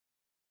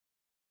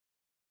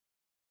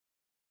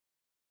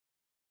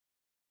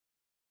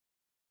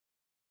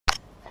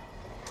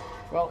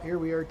Well, here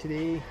we are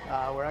today.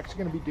 We're actually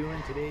going to be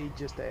doing today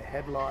just a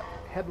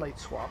headlight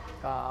swap.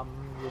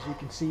 As you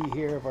can see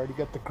here, I've already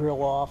got the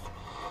grill off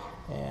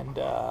and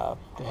the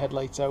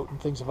headlights out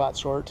and things of that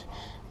sort.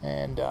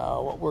 And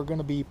what we're going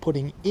to be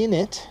putting in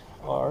it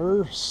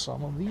are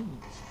some of these.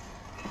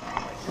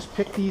 I just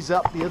picked these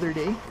up the other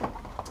day.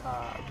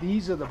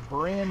 These are the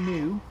brand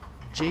new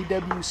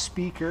JW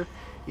speaker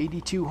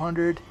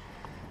 8200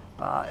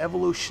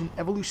 Evolution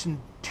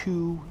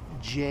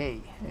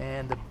 2J,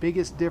 and the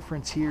biggest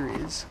difference here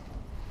is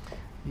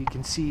you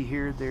can see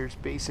here there's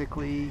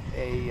basically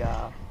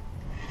a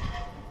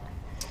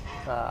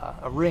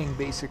ring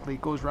basically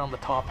goes around the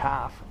top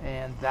half,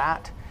 and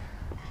that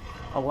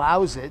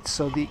allows it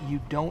so that you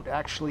don't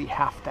actually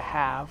have to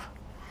have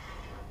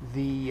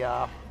the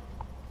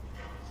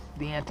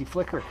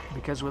anti-flicker,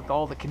 because with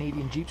all the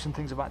Canadian Jeeps and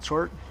things of that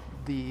sort,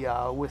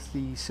 with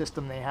the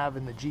system they have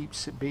in the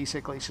Jeeps,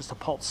 basically it's just a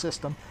pulse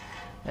system,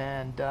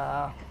 and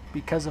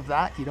because of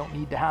that you don't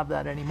need to have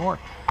that anymore.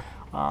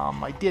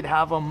 I did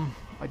have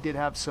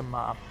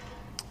some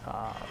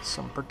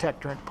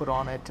protectorant put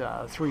on it.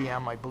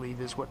 3M I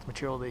believe is what the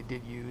material they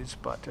did use,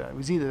 but it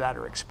was either that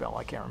or Expel,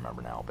 I can't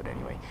remember now, but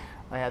anyway,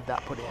 I had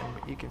that put in.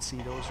 But you can see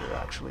those are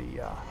actually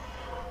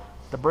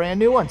the brand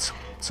new ones.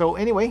 So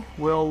anyway,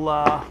 we'll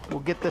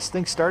get this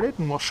thing started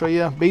and we'll show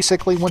you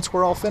basically once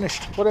we're all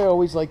finished. What I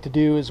always like to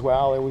do as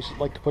well, I always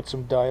like to put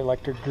some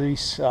dielectric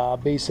grease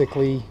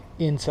basically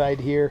inside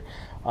here,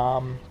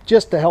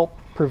 just to help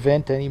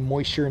prevent any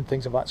moisture and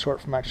things of that sort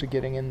from actually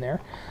getting in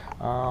there.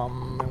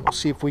 And we'll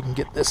see if we can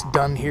get this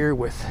done here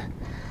with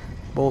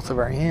both of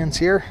our hands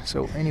here.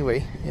 So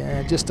anyway,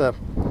 yeah,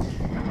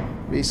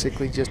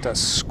 basically just a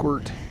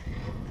squirt.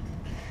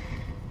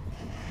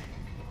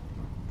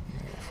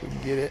 If we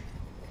can get it,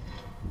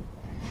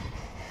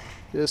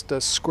 just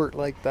a squirt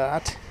like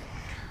that,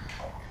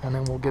 and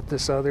then we'll get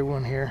this other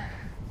one here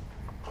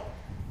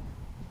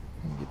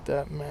and get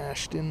that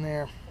mashed in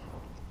there,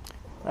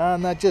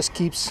 and that just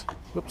keeps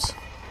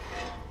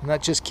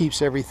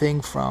everything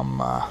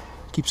from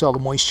keeps all the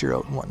moisture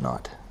out and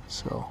whatnot.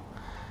 So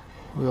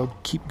we'll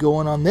keep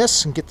going on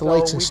this and get the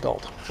lights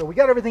installed. So we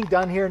got everything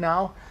done here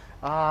now.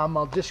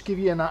 I'll just give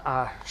you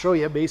show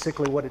you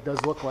basically what it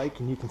does look like,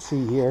 and you can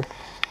see here.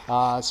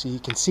 So you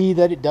can see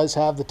that it does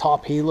have the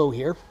top halo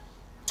here.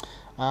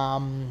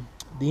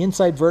 The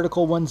inside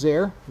vertical one's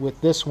there with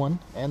this one,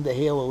 and the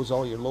halo is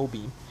all your low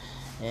beam.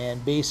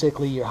 And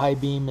basically your high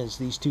beam is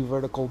these two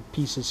vertical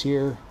pieces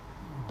here,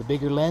 the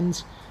bigger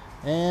lens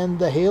and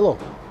the halo.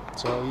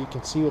 So you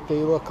can see what they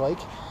look like.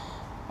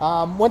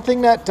 One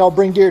thing that I'll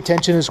bring to your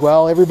attention as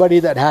well, everybody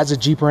that has a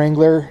Jeep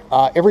Wrangler,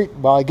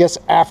 well, I guess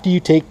after you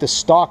take the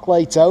stock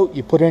lights out,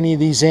 you put any of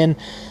these in,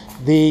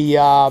 the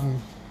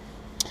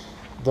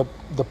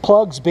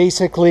plugs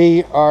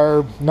basically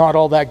are not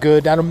all that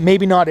good.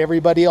 Maybe not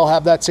everybody will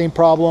have that same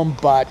problem,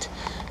 but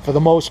for the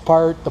most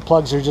part, the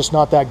plugs are just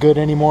not that good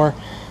anymore.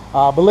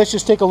 But let's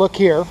just take a look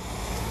here,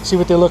 see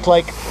what they look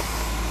like.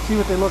 See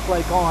what they look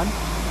like on.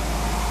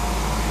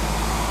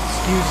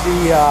 Excuse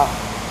the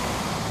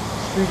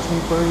street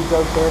sweepers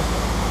out there.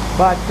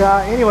 But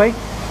anyway,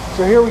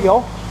 so here we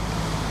go.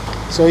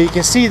 So you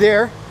can see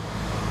there,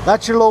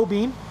 that's your low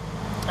beam,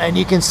 and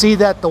you can see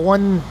that the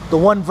one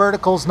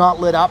vertical's not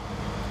lit up.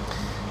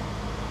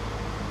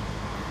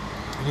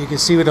 And you can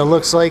see what it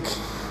looks like.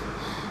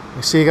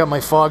 You see I got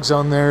my fogs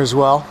on there as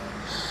well.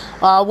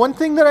 One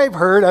thing that I've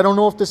heard, I don't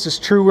know if this is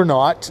true or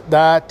not,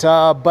 that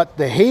but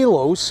the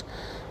halos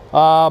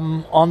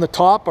on the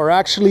top are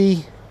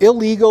actually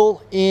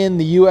illegal in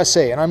the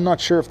USA, and I'm not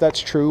sure if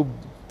that's true.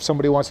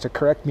 Somebody wants to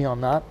correct me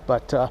on that,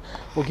 but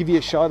we'll give you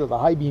a shot of the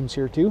high beams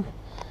here too.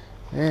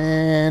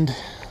 And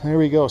there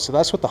we go. So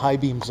that's what the high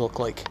beams look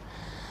like.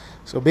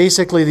 So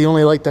basically the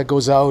only light that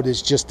goes out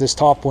is just this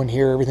top one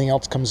here. Everything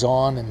else comes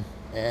on,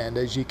 and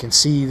as you can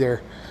see,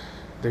 they're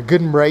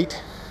good and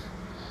bright.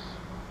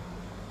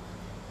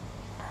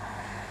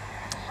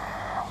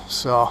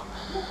 So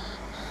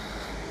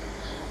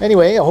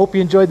anyway, I hope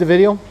you enjoyed the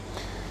video.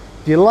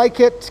 If you like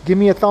it, give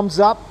me a thumbs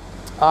up.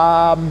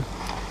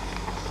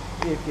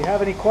 If you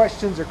have any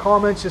questions or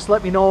comments, just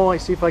let me know. I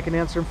see if I can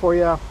answer them for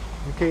you.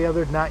 Okay,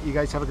 other than that, you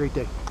guys have a great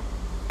day.